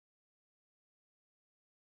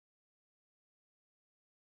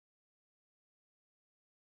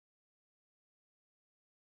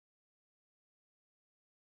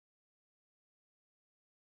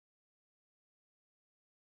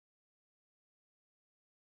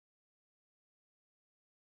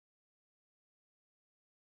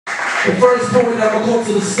The first poet that will come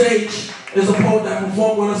to the stage is a poet that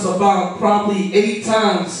performed with us about probably 8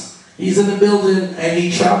 times. He's in the building and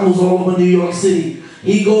he travels all over New York City.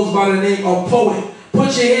 He goes by the name of P.O.E.T.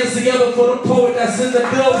 Put your hands together for the poet that's in the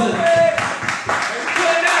building.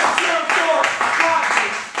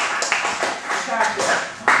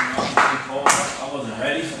 I wasn't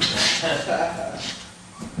ready.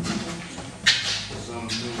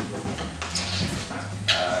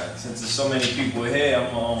 Since there's so many people here,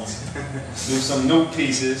 I'm gonna do some new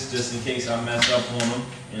pieces just in case I mess up on them,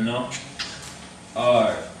 you know.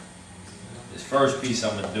 Alright, this first piece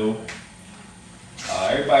I'm gonna do.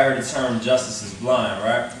 Everybody heard the term "justice is blind,"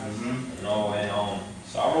 right? You know, and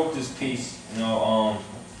so I wrote this piece, you know,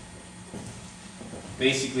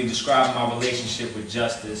 basically describing my relationship with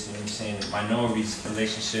justice, you know what I'm saying, the minority's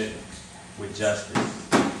relationship with justice.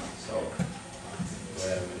 So, go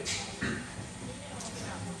ahead with it.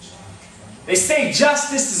 They say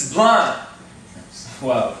justice is blind.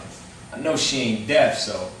 Well, I know she ain't deaf,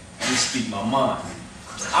 so let me speak my mind.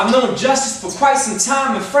 I've known justice for quite some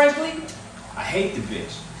time, and frankly, I hate the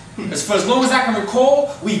bitch. Because for as long as I can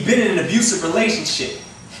recall, we've been in an abusive relationship.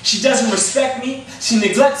 She doesn't respect me, she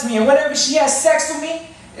neglects me, and whenever she has sex with me,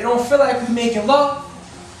 it don't feel like we're making love.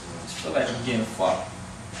 I just feel like I'm getting fucked.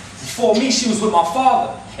 Before me, she was with my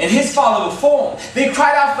father, and his father before him. They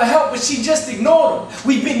cried out for help, but she just ignored them.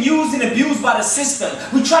 We've been used and abused by the system.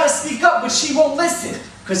 We try to speak up, but she won't listen.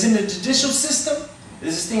 Because in the judicial system,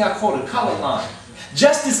 there's this thing I call the color line.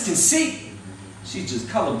 Justice can see, she's just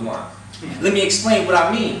colorblind. Let me explain what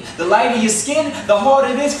I mean. The lighter your skin, the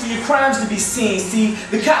harder it is for your crimes to be seen. See,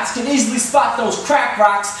 the cops can easily spot those crack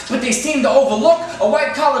rocks, but they seem to overlook a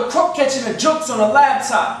white-collar crook catching the jokes on a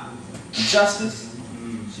laptop. Justice,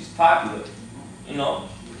 she's popular. You know,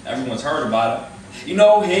 everyone's heard about her. You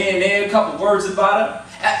know, here and there, a couple words about her.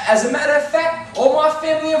 As a matter of fact, all my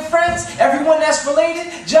family and friends, everyone that's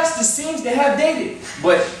related, Justice seems to have dated,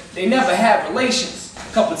 but they never had relations.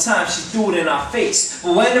 A couple times she threw it in our face,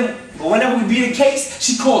 but whenever we beat a case,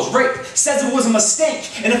 she calls rape, says it was a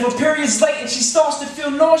mistake, and if her period's late and she starts to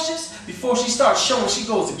feel nauseous, before she starts showing, she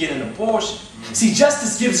goes to get an abortion. See,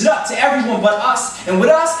 justice gives it up to everyone but us, and with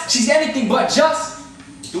us, she's anything but just.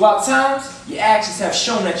 Throughout times, your actions have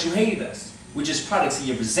shown that you hated us. We're just products of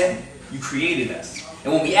your resentment. You created us.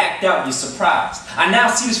 And when we act out, you're surprised. I now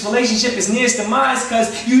see this relationship as near as demise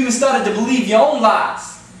because you even started to believe your own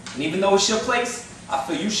lies. And even though it's your place, I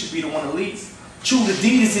feel you should be the one to lead. True, the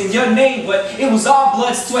deed is in your name, but it was our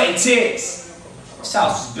blood, sweat, and tears. This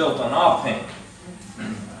house was built on our pain.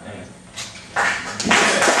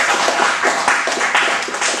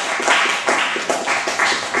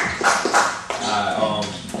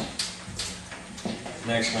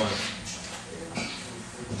 Next one.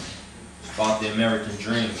 It's about the American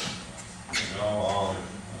dream. You know, I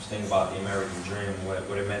was thinking about the American dream,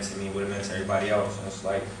 what it meant to me, what it meant to everybody else. And it's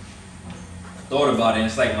like, I thought about it, and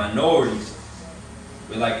it's like minorities,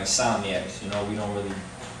 we're like insomniacs, you know, we don't really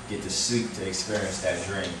get to sleep to experience that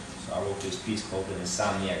dream. So I wrote this piece called The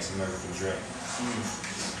Insomniac's American Dream.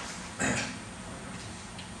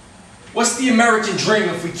 What's the American dream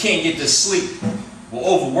if we can't get to sleep? We're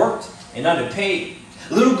overworked and underpaid.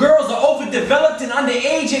 Little girls are overdeveloped and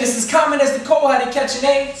underage, and it's as common as the cold how they catching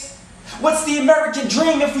AIDS. What's the American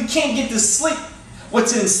dream if we can't get to sleep?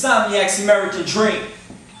 What's an insomniac's American dream?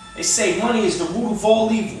 They say money is the root of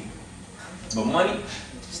all evil. But money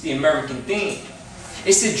is the American theme.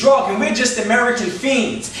 It's a drug and we're just American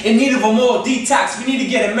fiends. In need of a moral detox, we need to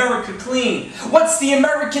get America clean. What's the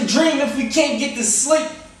American dream if we can't get to sleep?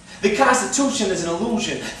 The Constitution is an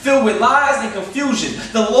illusion, filled with lies and confusion.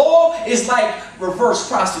 The law is like reverse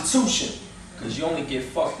prostitution, because you only get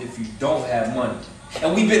fucked if you don't have money.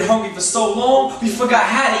 And we've been hungry for so long, we forgot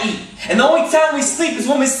how to eat. And the only time we sleep is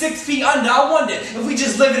when we're 6 feet under. I wonder if we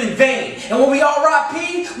just living in vain. And when we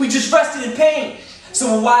RIP, we just rested in pain.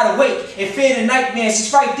 So we're wide awake and fear the nightmares.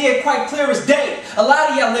 It's right there, quite clear as day. A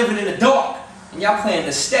lot of y'all living in the dark, and y'all planning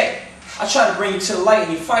to stay. I try to bring you to the light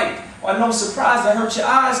and you fight it. Well, no surprise I hurt your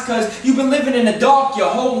eyes, because you've been living in the dark your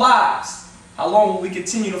whole lives. How long will we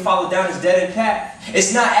continue to follow down this dead-end path?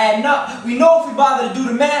 It's not adding up. We know if we bother to do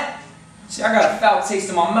the math. See, I got a foul taste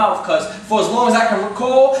in my mouth, because for as long as I can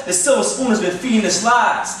recall, the silver spoon has been feeding us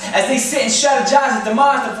lies. As they sit and strategize at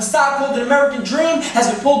demise, the facade called the American dream has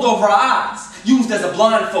been pulled over our eyes. Used as a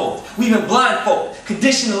blindfold. We've been blindfold,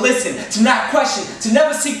 conditioned to listen, to not question, to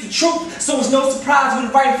never seek the truth. So it's no surprise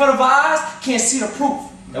when right in front of our eyes, can't see the proof.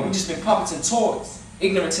 That we've just been puppets and toys,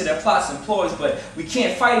 ignorant to their plots and ploys, but we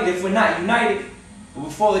can't fight it if we're not united. But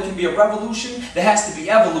before there can be a revolution, there has to be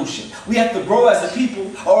evolution. We have to grow as a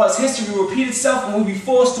people, or else history will repeat itself and we'll be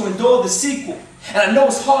forced to endure the sequel. And I know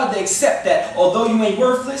it's hard to accept that, although you ain't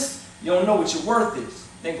worthless, you don't know what your worth is.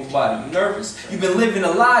 Think about it, you nervous? You've been living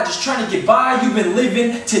a lie, just trying to get by, you've been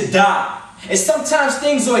living to die. And sometimes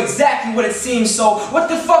things are exactly what it seems, so what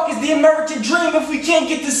the fuck is the American dream if we can't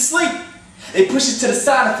get to sleep? They push us to the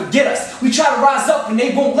side and forget us. We try to rise up and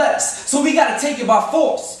they won't let us, so we gotta take it by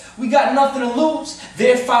force. We got nothing to lose.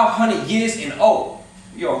 They're 500 years and oh,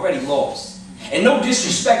 we already lost. And no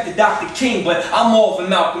disrespect to Dr. King, but I'm more of a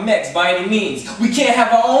Malcolm X by any means. We can't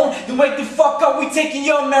have our own, then wake the fuck up, we taking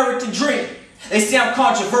your American dream. They say I'm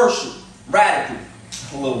controversial, radical,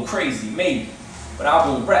 a little crazy, maybe, but I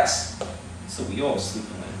won't rest. So we all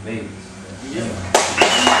sleeping like babies. Yeah.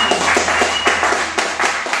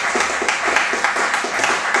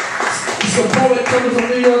 It's the P.O.E.T coming from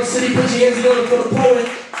New York City. Put your hands together for the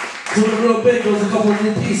P.O.E.T. Doing real big. There's a couple of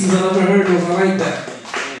new pieces I never heard those. I like that.